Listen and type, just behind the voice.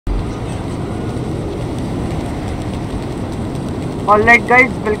Alright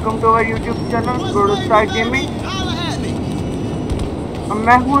guys, welcome to our YouTube channel Star Gaming।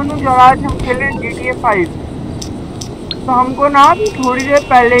 मैं हूं अनुज और आज हम खेल रहे हैं GTA 5। तो हमको ना थोड़ी देर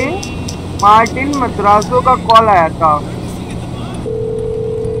पहले मार्टिन मद्रासो का कॉल आया था,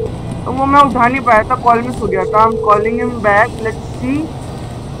 तो वो मैं उठा नहीं पाया था, कॉल में सो गया था। I'm calling him back, let's see।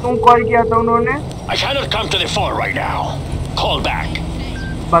 तुम कॉल किया था उन्होंने? I cannot come to the phone right now. Call back.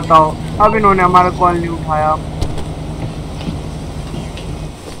 बताओ, अब इन्होंने हमारा कॉल नहीं उठाया।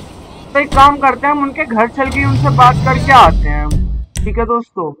 तो एक काम करते हैं, हम उनके घर चल के उनसे बात करके आते हैं, ठीक है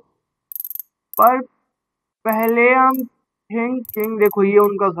दोस्तों। पर पहले हम थिंकिंग, देखो ये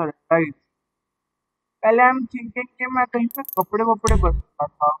उनका घर है राइट। पहले हम थिंकिंग कि मैं कहीं पे कपड़े वपड़े बदलता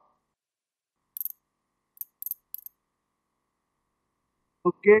था।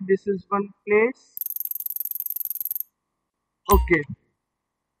 Okay, this is one place. Okay,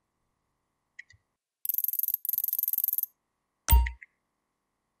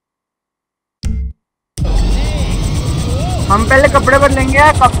 हम पहले कपड़े बदलेंगे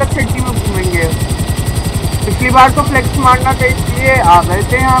या कब तक सिटी में घूमेंगे? पिछली बार तो फ्लेक्स मारना था इसलिए आ गए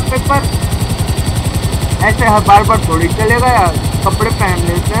थे यहाँ पे, पर ऐसे हर बार थोड़ी चलेगा यार। कपड़े पहन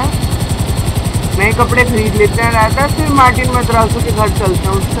लेते हैं, नए कपड़े खरीद लेते हैं, रहता है फिर मार्टिन मद्रासो के घर चलते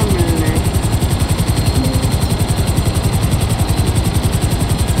हैं उससे मिलने।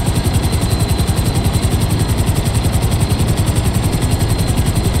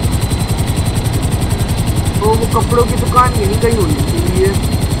 तो वो कपड़ों की दुकान यहीं कहीं होनी चाहिए।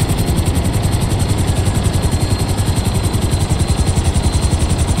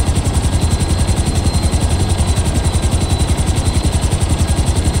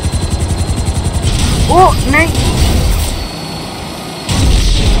 ओ नहीं,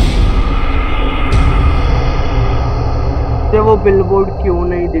 वो बिलबोर्ड क्यों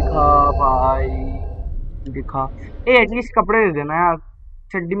नहीं दिखा भाई? दिखा। एटलीस्ट कपड़े दे देना यार,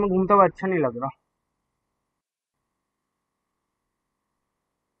 चड्डी में घूमता हुआ अच्छा नहीं लग रहा।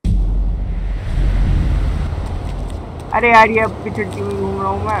 अरे यार ये अब की चड्डी में घूम रहा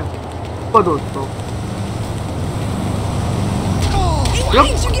हूँ मैं। तो दोस्तों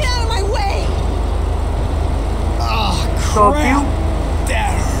Stop you.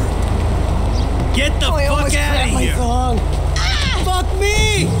 Get the fuck out of here. Fuck me.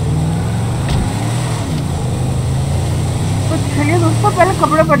 तो चलिए दोस्तों पहले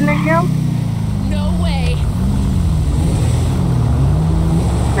कपड़े बदलेंगे हम। No way.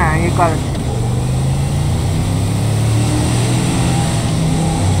 नहीं ये कर।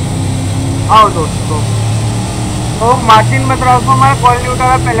 आओ दोस्तों, तो मार्टिन मद्रासो हमारा कॉल नहीं उठा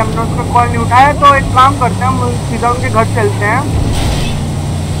रहा, पहले हमने उसका कॉल नहीं उठाया, तो एक काम करते हैं हम सीधा उनके घर चलते हैं।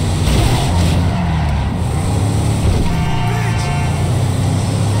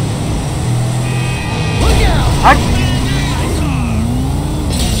 हट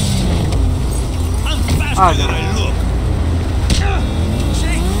आ जा।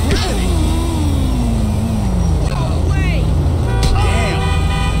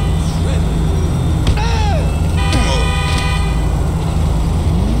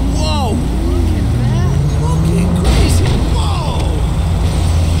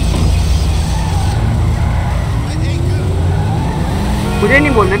 मुझे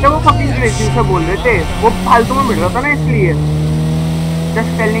नहीं बोल रहे थे, वो फकिंग क्रेजी से बोल रहे थे, वो फालतू में मिल रहा था ना, इसलिए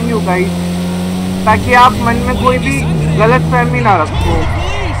जस्ट टेलिंग यू गाइस, ताकि आप मन में कोई भी गलत फहमी ना रखो।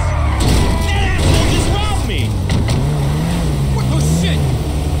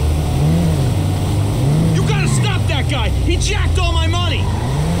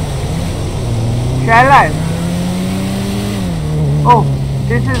 Shall I? Oh,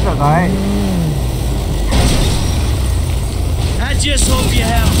 this is the guy. I just hope you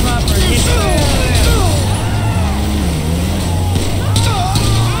have proper history.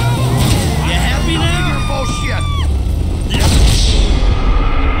 You happy now? Your bullshit.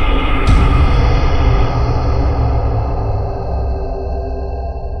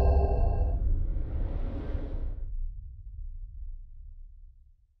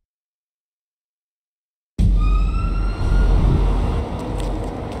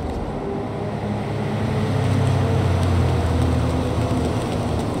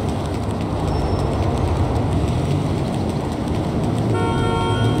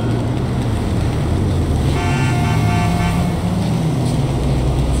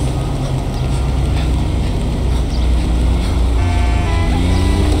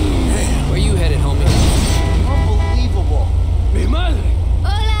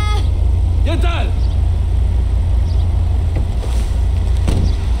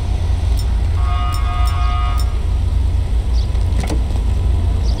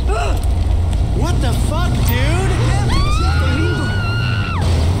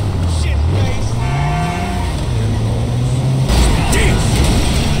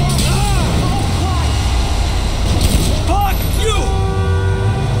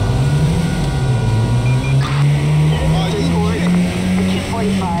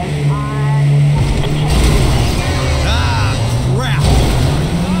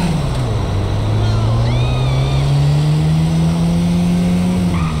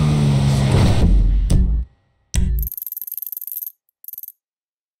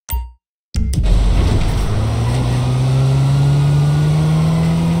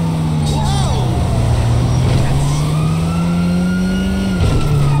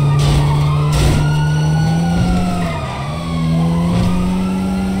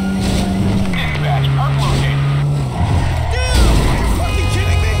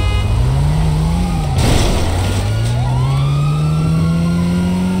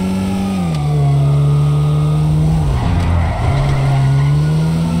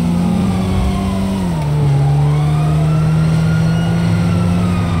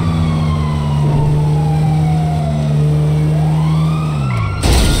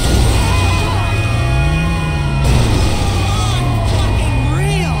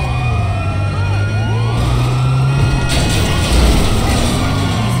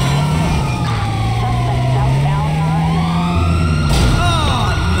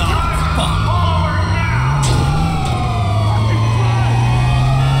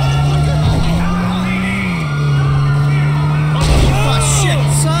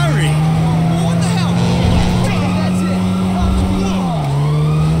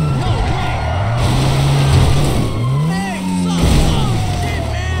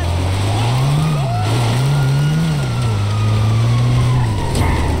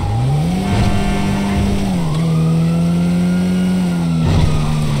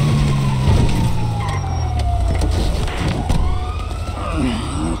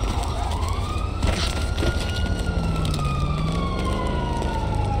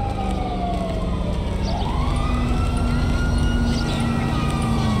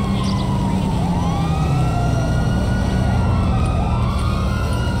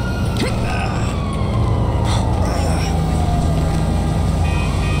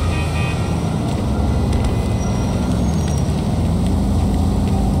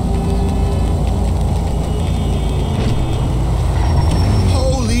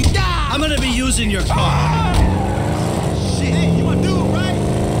 using your car. Shit, hey, you my dude, right?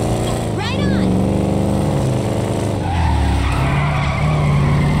 Right on.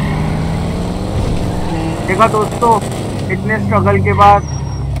 देखा दोस्तों, इतने स्ट्रगल के बाद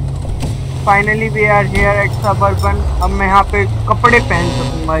finally we are here eight suburban. अब मैं यहाँ पे कपड़े पहन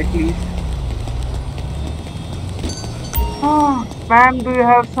सकूंगा at least. Ma'am, do you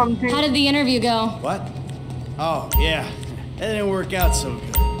have something? How did the interview go? What? Oh, yeah. That didn't work out so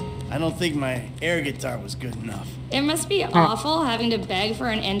good. I don't think my air guitar was good enough. It must be awful having to beg for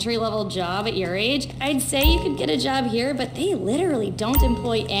an entry-level job at your age. I'd say you could get a job here, but they literally don't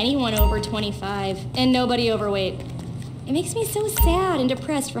employ anyone over 25 and nobody overweight. It makes me so sad and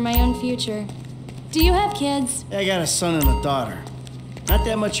depressed for my own future. Do you have kids? I got a son and a daughter. Not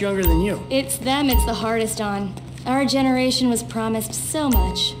that much younger than you. It's them it's the hardest on. Our generation was promised so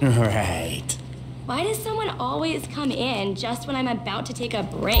much. Right. Why does someone always come in just when I'm about to take a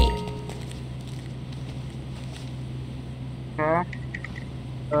break?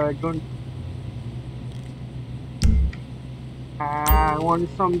 Don't. I want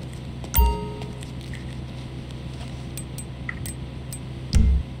some.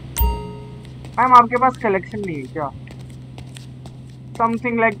 Ma'am, आपके पास collection नहीं है क्या?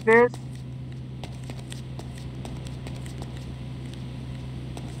 Something like this.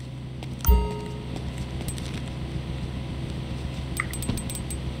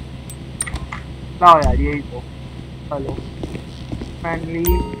 लाओ यार, यही तो। Hello, friendly.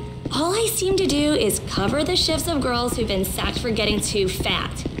 All I seem to do is cover the shifts of girls who've been sacked for getting too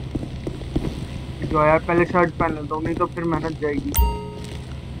fat. जो यार, पहले शर्ट पहन लो, नहीं तो फिर मेहनत जाएगी।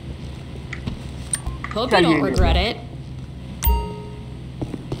 Hope you don't regret it.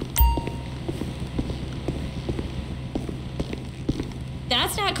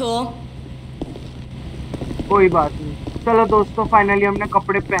 That's not cool. कोई बात नहीं। चलो दोस्तों, फाइनली हमने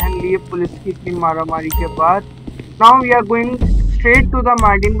कपड़े पहन लिए पुलिस की इतनी मारामारी के बाद। Now we are going straight to the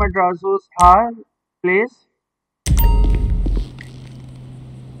Martin मद्रासोस place.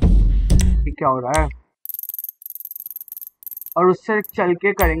 क्या हो रहा है? और उससे चल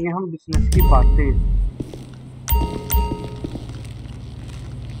के करेंगे हम बिजनेस की बातें।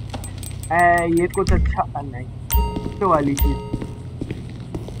 ये कुछ अच्छा नहीं तो वाली चीज।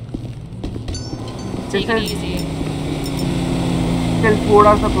 Take it easy. चल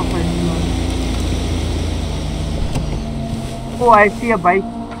थोड़ा सा प्रोफेशनल। ओ ऐसी है भाई।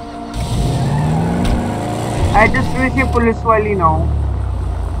 आई जस्ट रिसीव पुलिस वाली नाउ।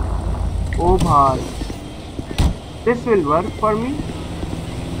 ओ भाई, this will work for me.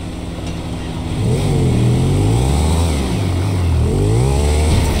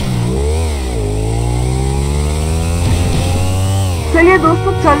 चलिए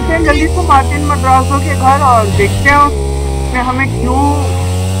दोस्तों, चलते हैं जल्दी से मार्टिन मद्रासो के घर और देखते हैं उसने हमें क्यों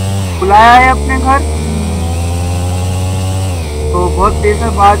बुलाया है अपने घर। तो बहुत देर से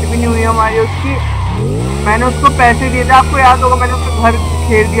बात भी नहीं हुई हमारी उसकी। मैंने उसको पैसे दिए थे, आपको याद होगा, मैंने उसको घर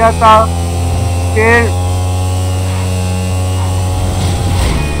घेर दिया था। फिर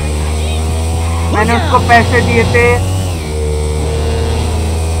मैंने उसको पैसे दिए थे।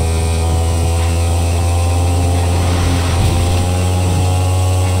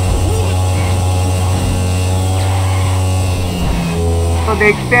 तो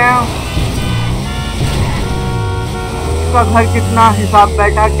देखते हैं उसका घर कितना हिसाब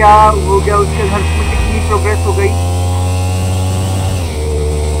बैठा, क्या हो गया उसके घर में, कितनी प्रोग्रेस हो गई।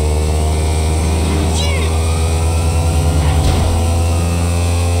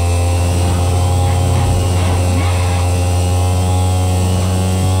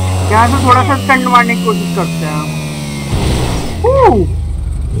 यहाँ से थोड़ा सा स्टंट मारने की कोशिश करते हैं।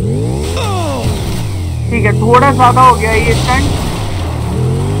 ठीक है, थोड़ा ज्यादा हो गया ये स्टंट,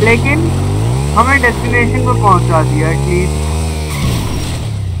 लेकिन हमें डेस्टिनेशन पर पहुंचा दिया एटलीस्ट।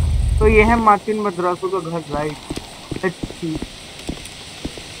 तो ये है मार्टिन मद्रासो का घर, राइट।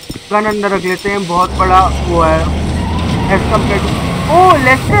 गन अंदर रख लेते हैं, बहुत बड़ा वो है as compare to. Oh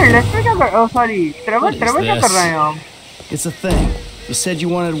Lester क्या कर, सॉरी ट्रेवर क्या कर रहे हैं आप? It's a thing. You said you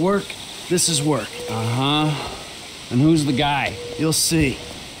wanted work. This is work. And who's the guy? You'll see.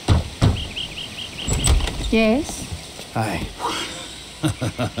 Yes? Hi.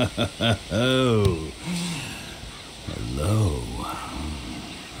 Oh. Hello.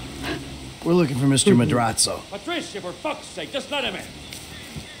 We're looking for Mr. Madrazo. Patricia, for fuck's sake, just let him in.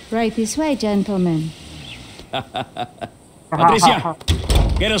 Right this way, gentlemen. Patricia,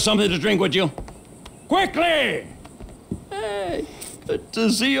 get us something to drink, would you? Quickly! Hey, good to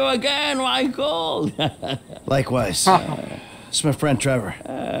see you again, Michael. Likewise. It's my friend Trevor.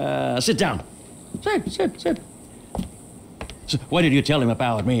 Sit down. Sit. So what did you tell him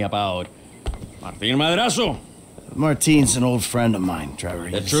about me, about Martin Madrazo. Martin's an old friend of mine,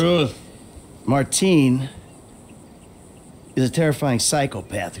 Trevor. The truth. Martin is a terrifying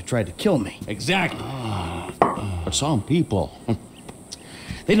psychopath who tried to kill me. Exactly. But some people,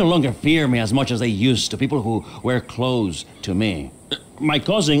 they no longer fear me as much as they used to. People who were close to me. My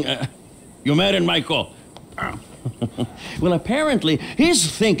cousin, you met in Michael. Well, apparently,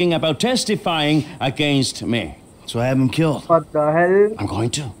 he's thinking about testifying against me. So I have him killed. What the hell? I'm going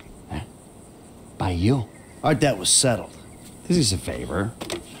to. By you. Our debt was settled. This is a favor.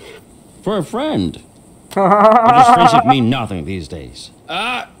 For a friend. But his friendship mean nothing these days.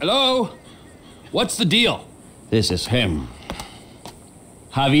 Hello? What's the deal? This is him.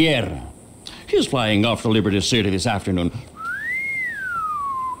 Javier. He's flying off to Liberty City this afternoon.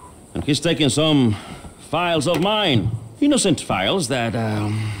 And he's taking some files of mine. Innocent files that,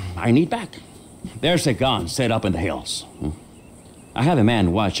 I need back. There's a gun set up in the hills. I have a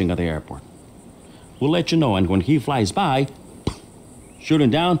man watching at the airport. We'll let you know, and when he flies by, shoot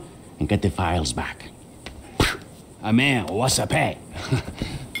him down and get the files back. Man, what's a pay?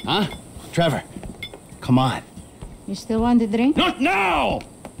 Huh? Trevor, come on. You still want the drink? Not now!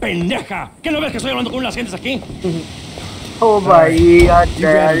 Pendeja! ¿Qué no ves que estoy hablando con unas gentes aquí? Oh my You grab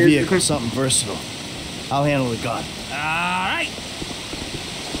god. a vehicle, something versatile. I'll handle the gun. Alright!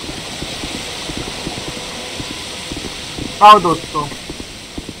 आओ दोस्तों.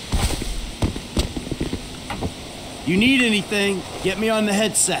 You need anything, get me on the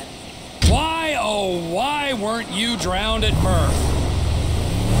headset. Why, oh, why weren't you drowned at birth?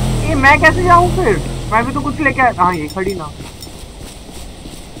 ये मैं कैसे जाऊँ फिर? मैं भी तो कुछ लेके आया. हाँ ये खड़ी ना.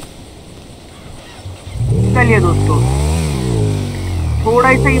 चलिए दोस्तों. थोड़ा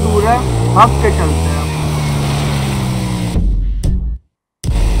ही सही दूर है. भाग के चलते हैं.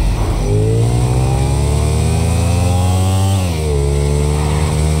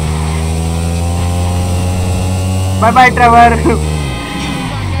 Bye bye Trevor.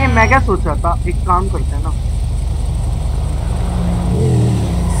 ये मैं क्या सोच रहा था, एक काम करते हैं ना.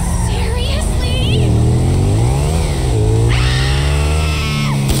 Seriously?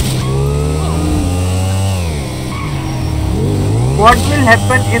 What will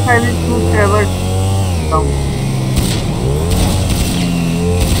happen if I will choose Trevor down?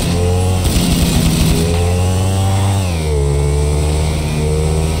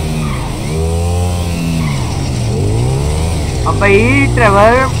 अब भाई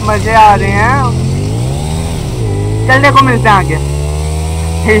ट्रेवर मजे आ रहे हैं. चल देखो मिलते हैं आगे.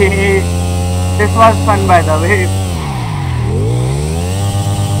 This was fun by the way.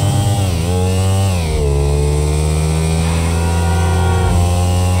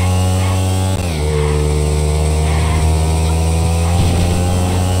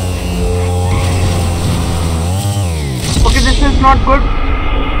 Okay, this is not good.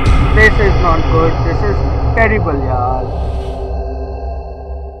 This is not good. This is terrible, yaar.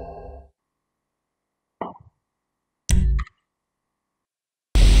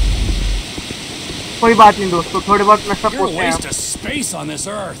 कोई बात नहीं दोस्तों, थोड़े बहुत मैशअप You're a होते हैं. waste of space on this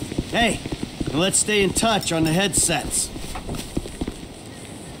earth. Hey, let's stay in touch on the headsets.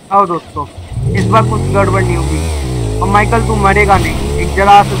 आओ दोस्तों, इस बार कुछ गड़बड़ नहीं होगी. और माइकल तू मरेगा नहीं एक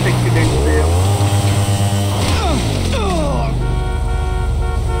जरा से एक्सीडेंट से.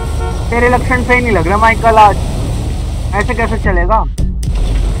 तेरे लक्षण सही नहीं लग रहा माइकल आज. ऐसे कैसे चलेगा?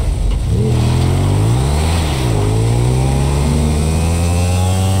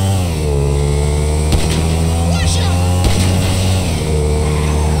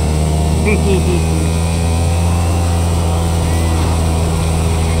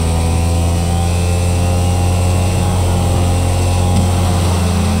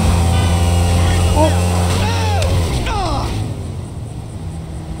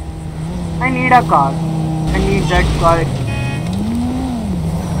 I need a car. I need that car.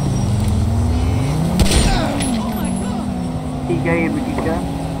 ठीक है, ये भी ठीक है.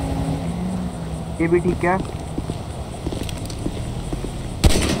 ये भी ठीक है.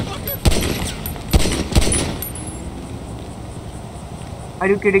 Are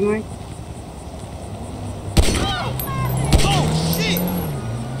you kidding me?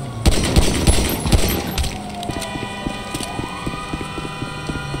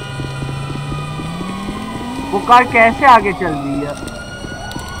 वो कार कैसे आगे चल रही है?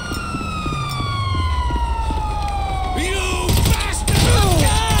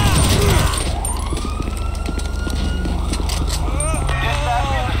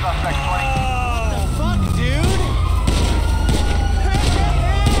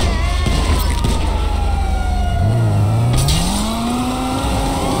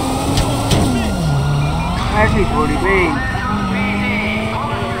 ऐसी थोड़ी भाई.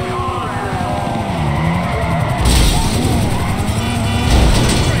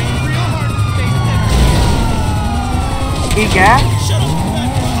 ठीक है।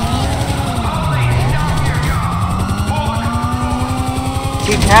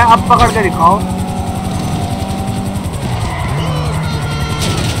 ठीक है, अब पकड़ के दिखाओ।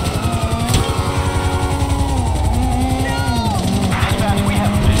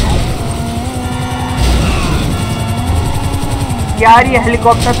 यार ये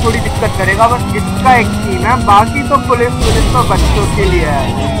हेलीकॉप्टर थोड़ी दिक्कत करेगा, बस इसका एक सीन है, बाकी तो पुलिस तो बच्चों के लिए है।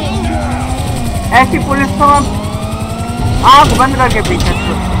 ऐसी पुलिस तो मैं आंख बंद करके पीछे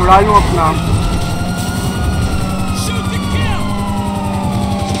छुड़ा लूं अपना।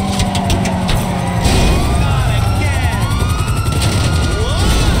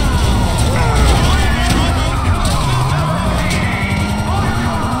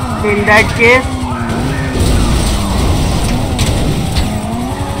 In that case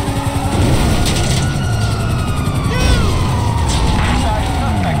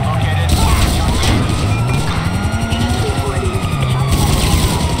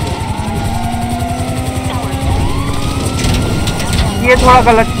ये थोड़ा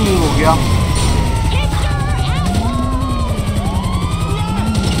गलत मूव हो गया।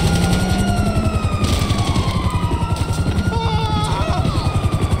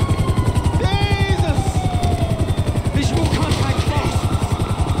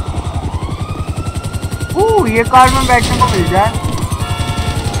 ये कार में बैठने को मिल जाए।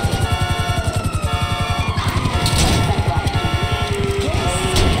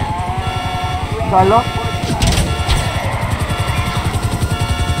 चलो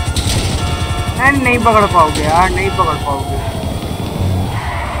नहीं पकड़ पाओगे यार, नहीं पकड़ पाओगे।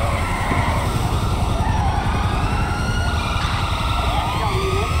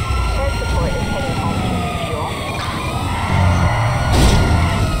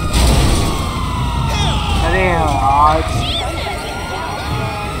 अरे यार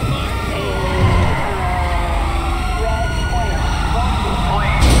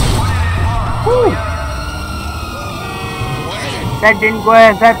that didn't go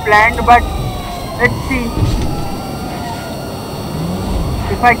as I planned, but let's see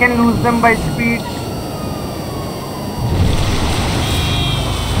if I can lose them by speed.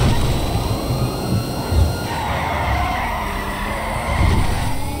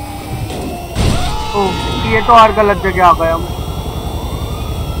 ओह, ये तो और गलत जगह आ गया हूँ।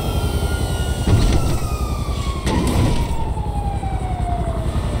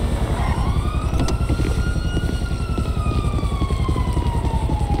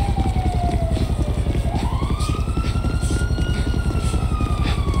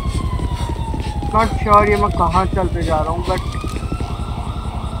 नॉट श्योर ये मैं कहाँ चलते जा रहा हूँ, बट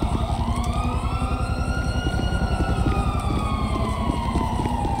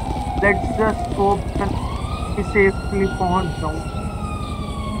लेट्स जस्ट होप कि सेफली पहुँच जाऊँ।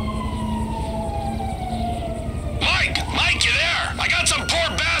 Mike, you there? I got some poor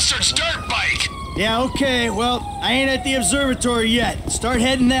bastard's dirt bike. Yeah, okay. Well, I ain't at the observatory yet. Start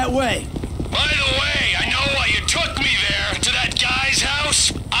heading that way. By the way, I know why you took me there, to that guy's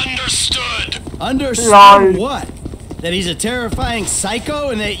house. Understood. Understood what? That he's a terrifying psycho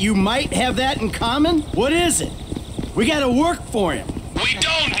and that you might have that in common? What is it? We gotta work for him. We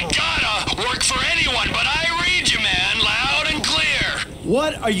don't gotta work for anyone, but I read you, man, loud and clear.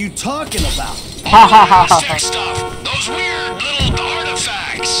 What are you talking about? All the Aztec stuff. Those weird little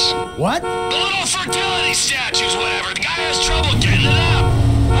artifacts. What? The little fertility statues, whatever. The guy has trouble getting it up.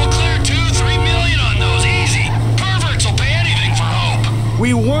 We'll clear 2-3 million on those, easy. Perverts will pay anything for hope.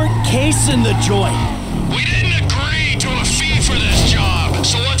 We weren't casing the joint. We didn't agree to a fee for this job,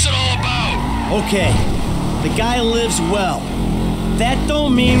 so what's it all about? Okay, the guy lives well. That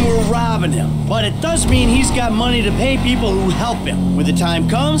don't mean we're robbing him, but it does mean he's got money to pay people who help him. When the time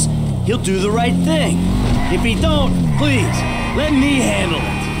comes, he'll do the right thing. If he don't, please, let me handle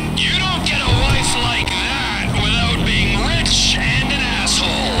it. You don't get a wife like that without being rich and an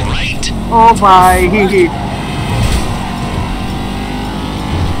asshole, right? Oh my.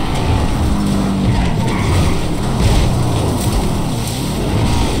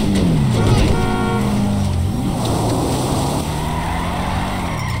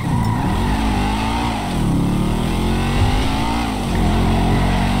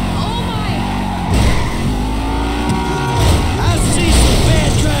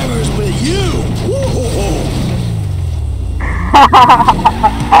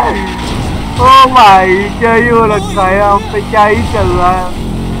 ओ भाई क्या ही हो रखा है, हम पे क्या ही चल रहा है।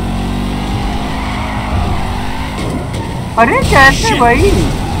 अरे कैसे भाई?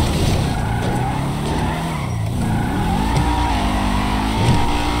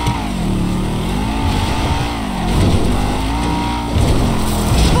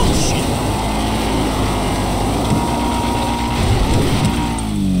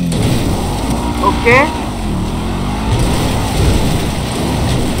 ओके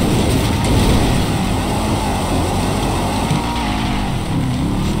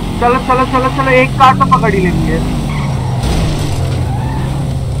चलो चलो चलो चलो, एक कार तो पकड़ ही लेंगे।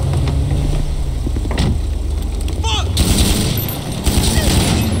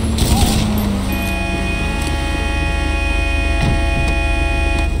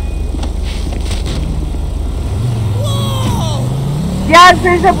 यार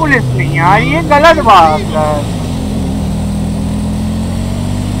फिर से पुलिस नहीं यार, ये गलत बात है,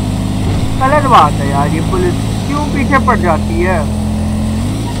 गलत बात है यार। ये पुलिस क्यों पीछे पड़ जाती है?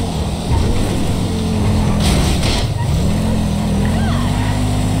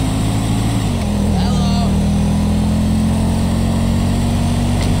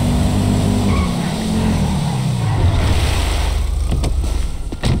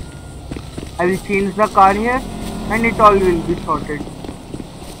 I will change the car here and it all will be sorted.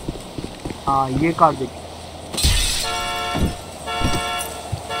 हाँ ये कार देखिए,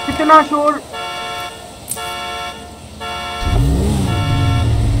 कितना शोर।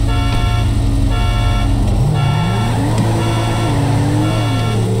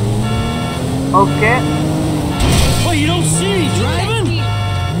 Okay. Well, you don't see me driving?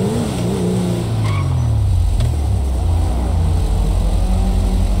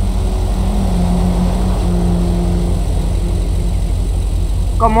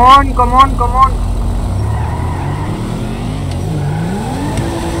 Come on, come on, come on.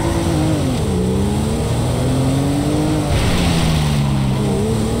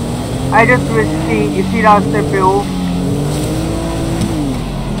 I just wish कि इसी रास्ते पे हो।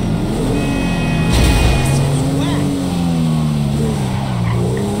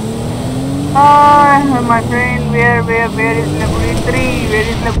 My friend, where is laboratory? Where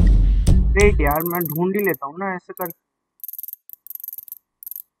is laboratory? Wait यार, मैं ढूंढ ही लेता हूँ ना ऐसे कर।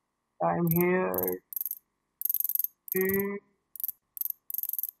 I'm here.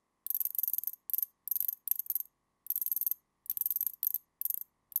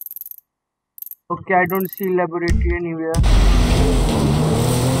 Okay, I don't see laboratory anywhere.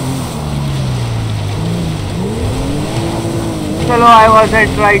 Chalo, I was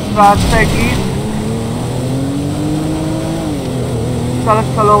at right path at least. Chalo,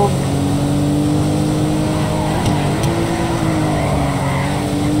 chalo.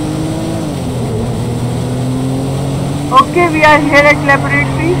 Okay, we are here at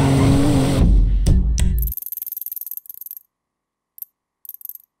laboratory.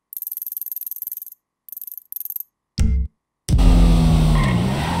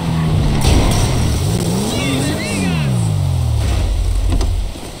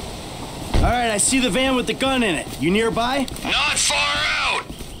 Alright, I see the van with the gun in it. You nearby? Not far out.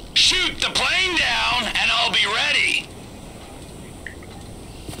 Shoot the plane down and I'll be ready.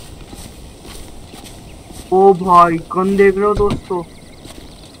 ओ भाई gun देख रहे हो दोस्तों?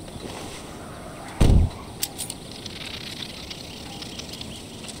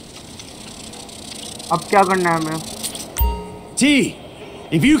 अब क्या करना है हमें? T,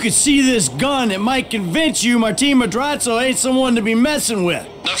 if you could see this gun, it might convince you Martin Madrazo ain't someone to be messing with.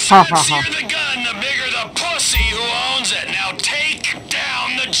 The fancier the gun, the bigger the pussy who owns it. Now take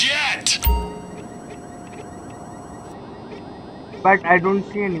down the jet. But I don't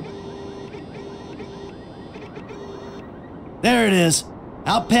see any. There it is.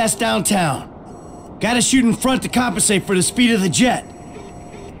 Out past downtown. Gotta shoot in front to compensate for the speed of the jet.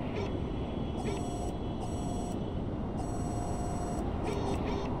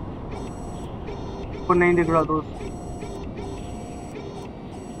 को नहीं दिख रहा दोस्त।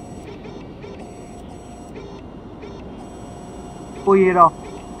 ओ ये रहा।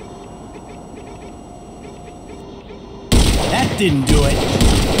 That didn't do it.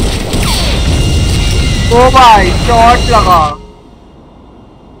 ओ भाई shot लगा।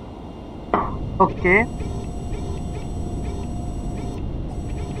 Okay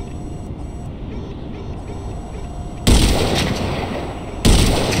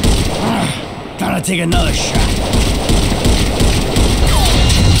Gotta take another shot.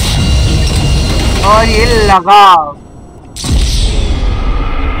 और ये लगा।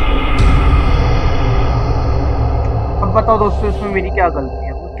 अब बताओ दोस्तों इसमें मेरी क्या गलती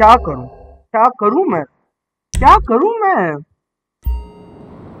है? क्या करूं? क्या करूं मैं? क्या करूं मैं?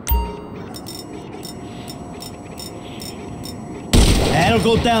 That'll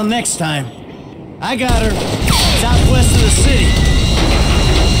go down next time. I got her. Southwest of the city.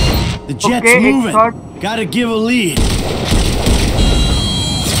 The jet's Okay, moving. Gotta give a lead.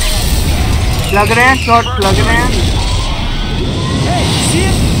 लग रहे हैं शॉट लग रहे हैं। Hey, see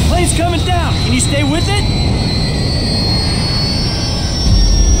it? Plane's coming down. Can you stay with it?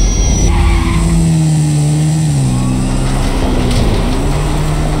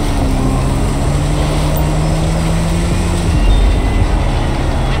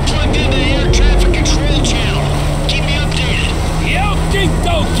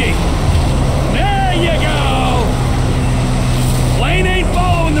 lucky. There you go. Lane ain't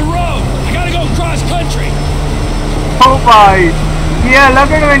following the road. I gotta go cross country. Oh भाई, ये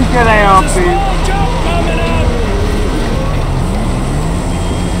अलग adventure है यहाँ There's a पे। small jump coming up.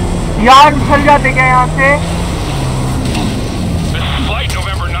 यार चल जाते क्या यहाँ से? This is flight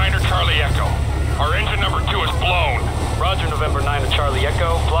November 9 or Charlie Echo. Our engine number 2 is blown. Roger, November 9 or Charlie Echo.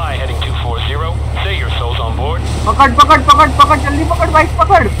 Fly heading 240. Say your soul's on board. पकड़ पकड़ पकड़ पकड़, जल्दी पकड़ बाइक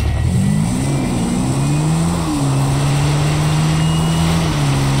पकड़।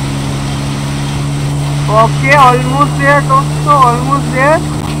 Okay, almost there, दोस्तों, almost there.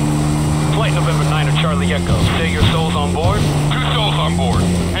 Flight November 9 or Charlie Echo. Say your soul's on board. 2 souls on board.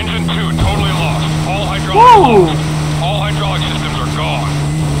 Engine 2 totally lost. All hydraulics Woo! lost. All hydraulic systems are gone.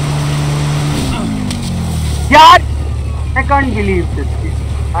 यार, I can't believe this.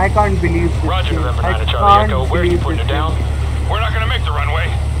 I can't believe this. Roger, November 9 or Charlie Echo. Where are you putting it down? We're not gonna make the runway.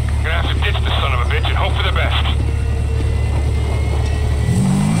 Gonna have to ditch this son of a bitch and hope for the best.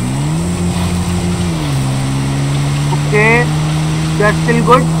 Okay, that's still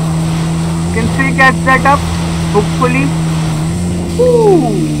good. Can still catch that up, hopefully.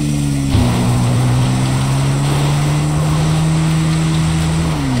 Woo!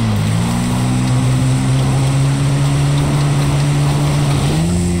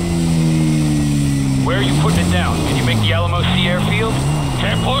 Where are you putting it down? Can you make the Alamo Sea airfield?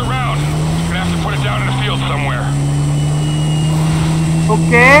 Can't pull it round. Gonna have to put it down in a field somewhere.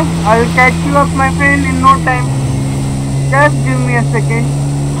 Okay, I'll catch you up, my friend, in no time. Just give me a second.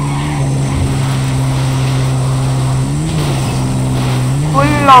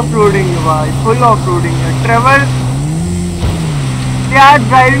 Full off-roading है भाई, full off-roading है. Trevor, यार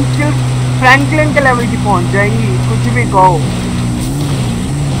driving skills Franklin के level की पहुंच जाएंगी, कुछ भी कहो.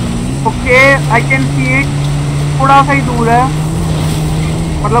 Okay, I can see it. थोड़ा सा ही दूर है,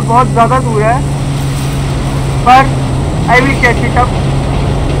 मतलब बहुत ज़्यादा दूर है, पर I will catch it up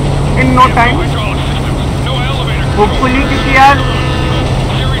in no time. Hopefully, क्योंकि यार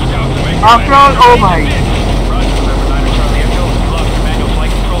after all, oh भाई.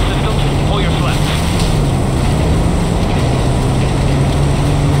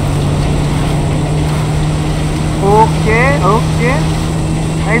 Okay, okay.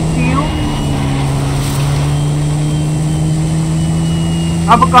 I see you.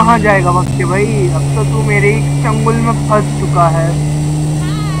 अब कहाँ जाएगा वक्त के भाई? अब तो तू मेरे ही चंगुल में फंस चुका है.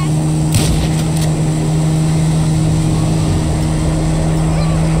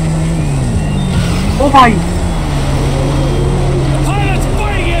 ओ भाई. The pilot's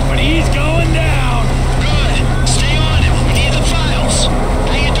fighting it, but he's going down. Good. Stay on him. We need the files.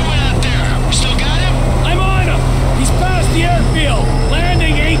 How you doing out there? We still got him? I'm on him. He's past the airfield.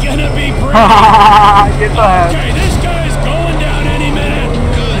 Landing ain't gonna be pretty. ये तो है. Okay, this guy's going down any minute.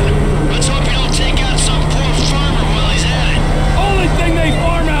 Good. Let's hope you don't take out some poor farmer while he's at it. Only thing they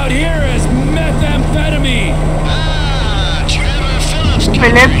farm out here is methamphetamine. Trevor Phillips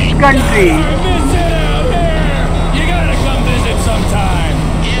country. Visit out here. You gotta come visit sometime.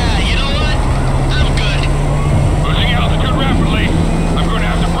 Yeah, you know what? I'm good. Losing altitude rapidly. I'm going to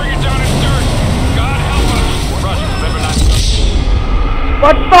have to bring it down in dirt. God help us. Roger, November 9.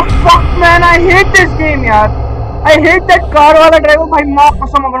 What the fuck, man? I hate this game, यार. I hate that car वाला driver. भाई माँ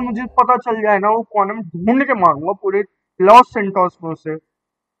कसम, अगर मुझे पता चल जाए ना वो कौन है, मैं ढूंढ के मारूंगा पूरे लॉस सेंटोस में से.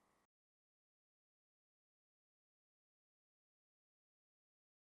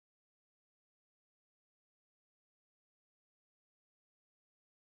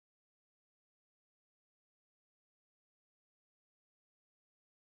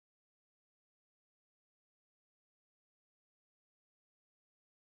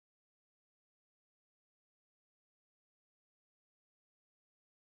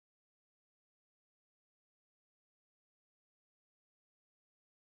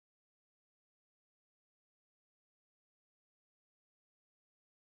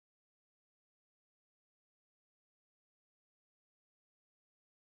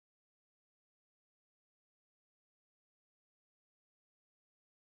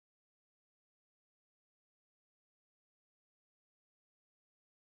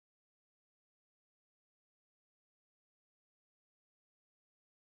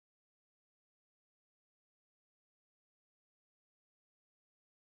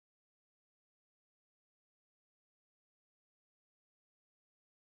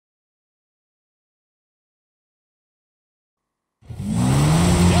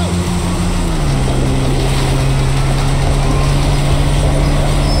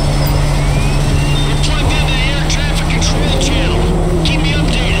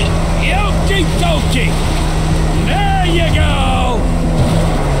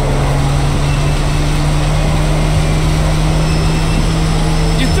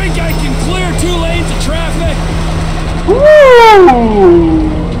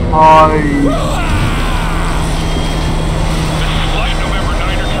 भाई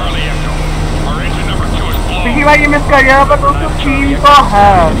पिछली बार ये मिस कर गया पर दोस्तों 3 तो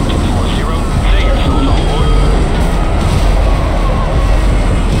है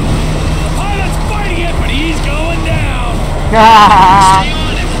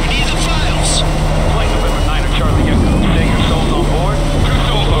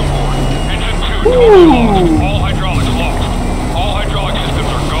All hydraulics lost. All hydraulic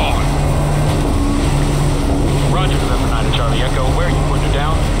systems are gone. Roger, November 9 to Charlie Echo. Where are you putting it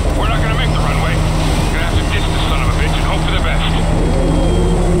down? We're not gonna make the runway. We're gonna have to ditch this son of a bitch and hope for the best.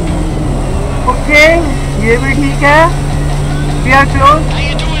 Okay, ये भी ठीक है. We are close. How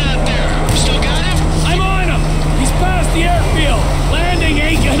you doing out there? Still got him? I'm on him! He's past the airfield! Landing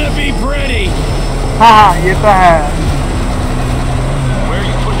ain't gonna be pretty! हाँ ये तो है. Where are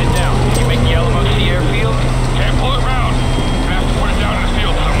you putting it down? Did you make the LMOC airfield? Can't pull it round. Gonna have to put it down in the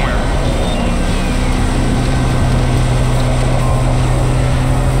field somewhere.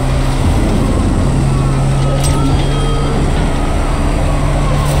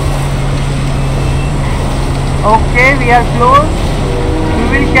 Okay, we are close. We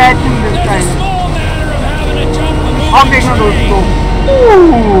will catch him this There's a time. small matter of having to jump the moving अब देखना train. दोस्तों.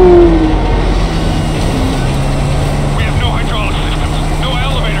 We have no hydraulic systems, no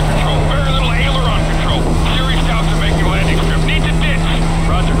elevator control, very little aileron control. Serious doubts of making a landing strip. Need to ditch.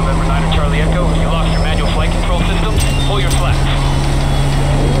 Roger, November 9 to Charlie Echo. You lost your manual flight control systems. Pull your flaps.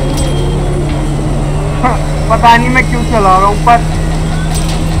 पता नहीं मैं क्यों चला रहा हूँ पर.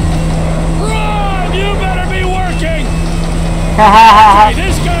 Run! You better be working! Hey,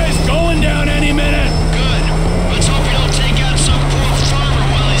 this guy's going down any minute! Good. Let's hope you don't take out some poor farmer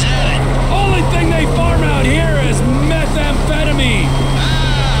while he's at it. Only thing they farm out here is methamphetamine!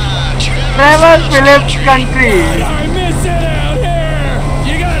 Trevor Phillips country. I miss it out here!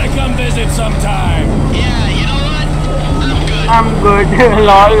 You gotta come visit sometime! Yeah, you know what? I'm I'm good. good.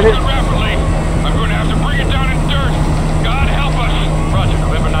 Lol. Rapidly. I'm going to have to bring it down in dirt. God help us. Roger,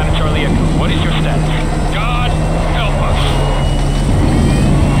 November 9 to Charlie Echo. What is your status? God help us.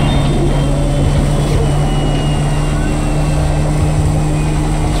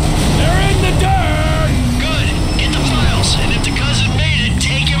 They're in the dirt! Good. Get the files, and if the cousin made it,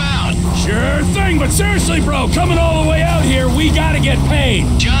 take him out. Sure thing, but seriously, bro, coming all the way out here, we gotta get paid!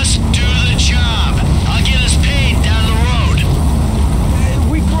 Just do the job. I'll get us paid down the road.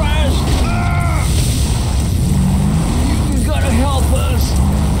 We crashed! You gotta help us!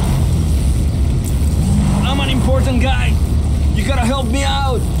 I'm an important guy. You gotta help me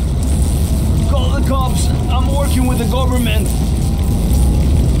out. Call the cops. I'm working with the government.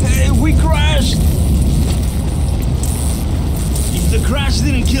 Hey, we crashed. If the crash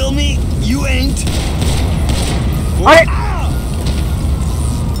didn't kill me, you ain't. अरे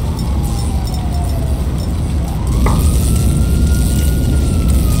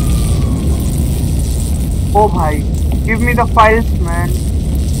ओ भाई, give me the files, man.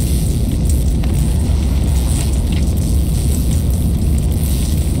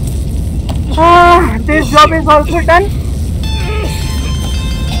 This job is also done.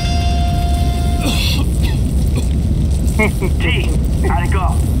 T, how'd it go?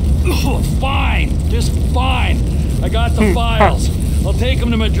 Fine, just fine. I got the files. I'll take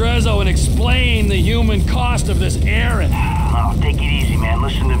them to Madrezzo and explain the human cost of this errand. Oh, take it easy, man.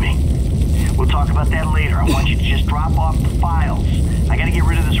 Listen to me. We'll talk about that later. I want you to just drop off the files. I gotta get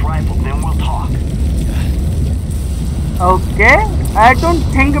rid of this rifle, then we'll talk. Okay, I don't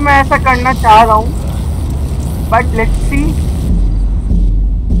think मैं ऐसा करना चाह रहा हूँ. But let's see.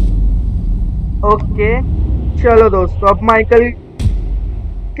 Okay, चलो दोस्तों, अब Michael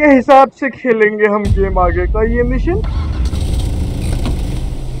के हिसाब से खेलेंगे हम गेम आगे का ये मिशन.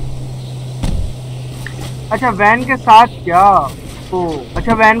 अच्छा वैन के साथ क्या? ओ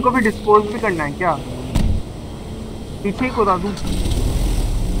अच्छा वैन को भी डिस्पोज भी करना है क्या? पीछे ही कुदा दूं.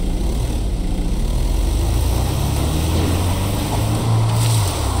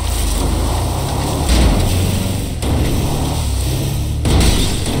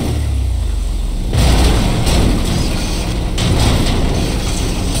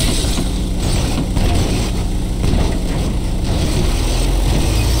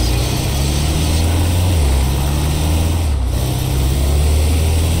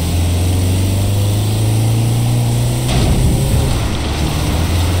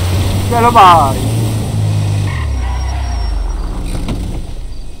 चलो भाई.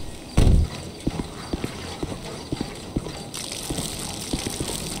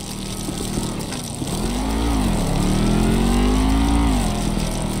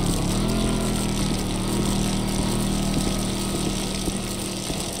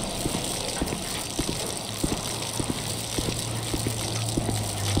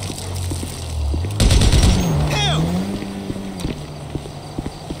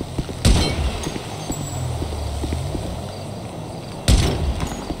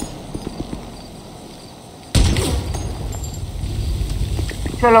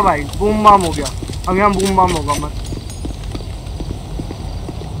 चलो भाई बूम बाम हो गया, अब यहाँ बूम बाम होगा मत।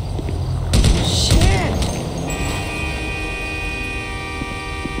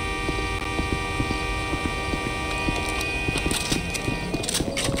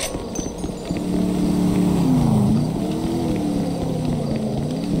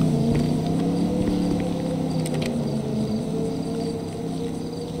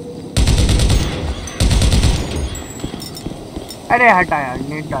 अरे हटा यार,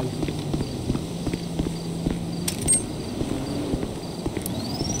 नेट डाल।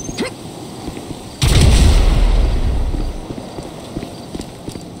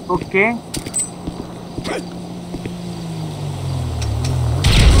 Okay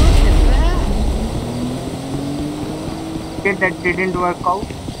okay, that didn't work out.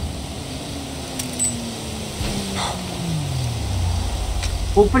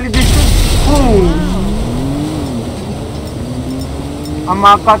 Hopefully this is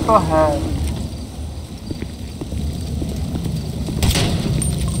धमाका तो है।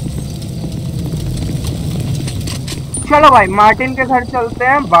 चलो भाई मार्टिन के घर चलते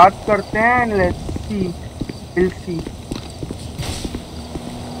हैं, बात करते हैं। Let's see, will see.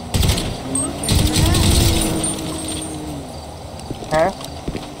 है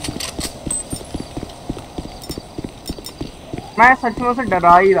मैं सच में उसे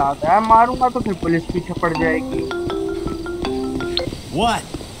डरा ही रहा था, मारूंगा तो फिर पुलिस पीछे पड़ जाएगी। What?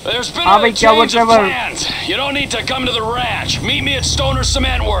 There's been a change of plans. You don't need to come to the ranch. Meet me at Stoner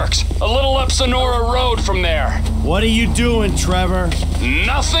Cement Works, a little up Sonora Road from there. What are you doing, Trevor?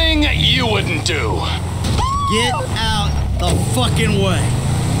 Nothing you wouldn't do. Get out the fucking way.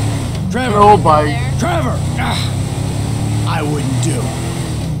 Trevor. Oh, buddy. Trevor. I wouldn't do.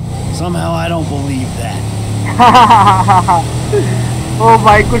 Somehow I don't believe that. ओ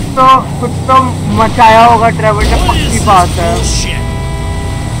भाई कुछ तो मचाया होगा Trevor ने, पक्की बात है।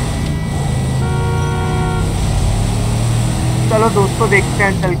 चलो दोस्तों देखते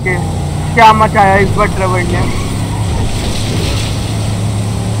हैं चल के क्या मचाया इस बार ट्रेवर ने।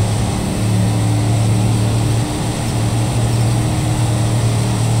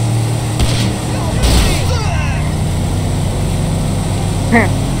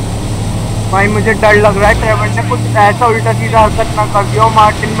 भाई मुझे डर लग रहा है ट्रेवर ने कुछ ऐसा उल्टा सीधा हरकत ना कर दिया।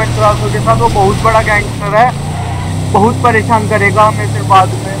 मार्टिन मेट्रासो के साथ वो बहुत बड़ा गैंगस्टर है, बहुत परेशान करेगा हमें फिर बाद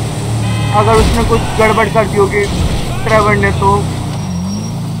में अगर उसने कुछ गड़बड़ कर दी होगी ट्रेवर ने तो।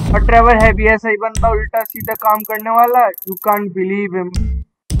 और ट्रेवर है भी ऐसा ही बंदा, उल्टा सीधा काम करने वाला। You can't believe him.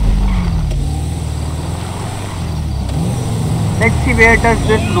 Let's see where does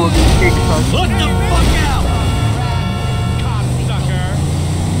this road take us.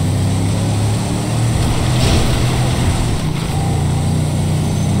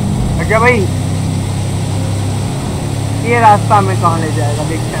 अच्छा भाई ये रास्ता हमें कहाँ ले जाएगा,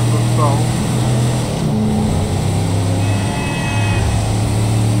 देखते हैं दोस्तों।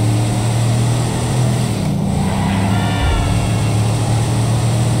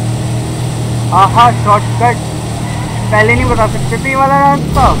 आहा शॉर्टकट, पहले नहीं बता सकते थे ये वाला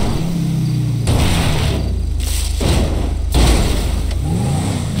रास्ता।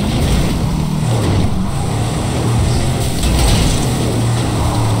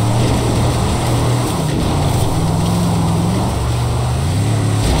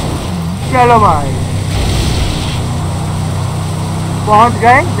 चलो भाई पहुंच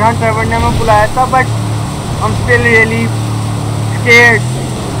गए जहाँ ट्रेवर ने हमें बुलाया था, बट हम स्टिल रियली स्केर्ड।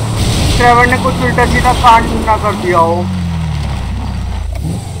 ट्रेवर ने कुछ उल्टा सीधा कांड ना कर दिया हो।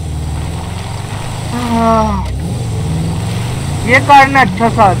 ये कार ने अच्छा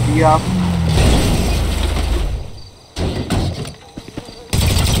साथ दिया।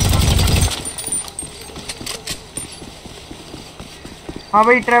 हाँ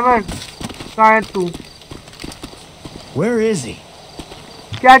भाई ट्रेवर कहाँ है तू? Where is he?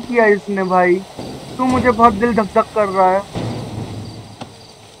 क्या किया इसने भाई? तू मुझे बहुत दिल धक धक कर रहा है।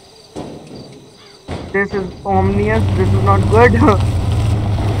 This is ominous. This is not good.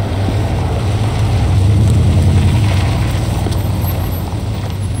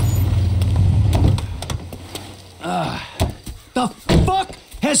 The fuck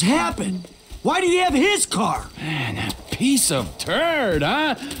has happened? Why did he have his car? Man, that piece of turd,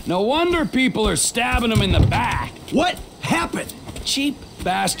 huh? No wonder people are stabbing him in the back. What happened? Cheap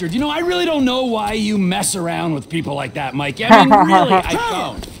bastard. You know, I really don't know why you mess around with people like that, Mike. I mean, really, I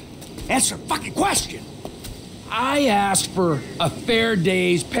don't. Answer the fucking question. I asked for a fair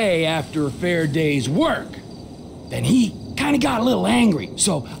day's pay after a fair day's work. Then he kind of got a little angry.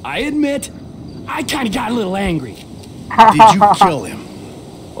 So I admit, I kind of got a little angry. Did you kill him?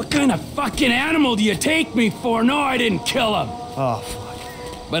 What kind of fucking animal do you take me for? No, I didn't kill him. Oh, fuck.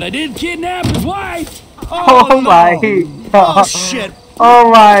 but I did kidnap his wife. Oh my Oh shit!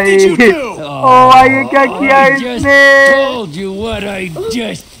 Oh my What did you do? Oh भाई ये क्या किया I just इसने told you what I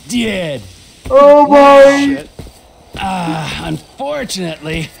just did. Oh भाई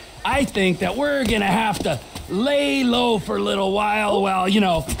Unfortunately, I think that we're gonna have to lay low for a little while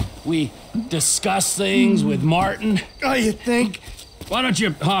we discuss things with Martin. Oh, you think? Why don't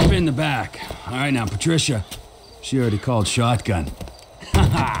you hop in the back? All right, now, Patricia, she already called shotgun.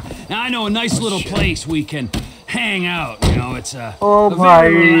 Now, I know a nice little place we can hang out, it's a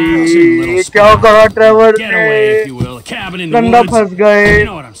very relaxing little spot. क्या Trevor Getaway, if you will, a cabin in the गंदा woods. फंस गए You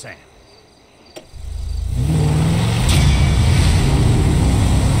know what I'm saying.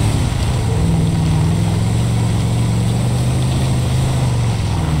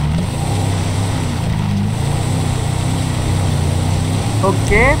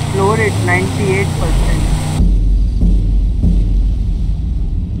 Okay floor 98%।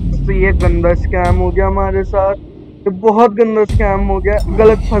 तो ये गंदा scam हो गया हमारे साथ, ये बहुत गंदा स्कैम हो गया,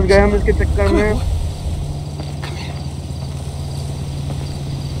 गलत फंस गए हम इसके चक्कर में।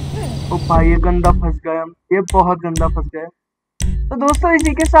 ओ भाई ये गंदा फंस गए हम, ये बहुत गंदा फंस गए। तो दोस्तों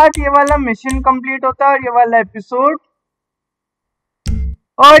इसी के साथ ये वाला मिशन कंप्लीट होता है और ये वाला एपिसोड,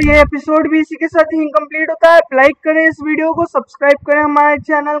 और ये एपिसोड भी इसी के साथ ही कंप्लीट होता है। लाइक करें इस वीडियो को, सब्सक्राइब करें हमारे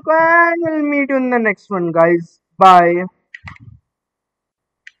चैनल को, and will meet you in the next one guys, bye.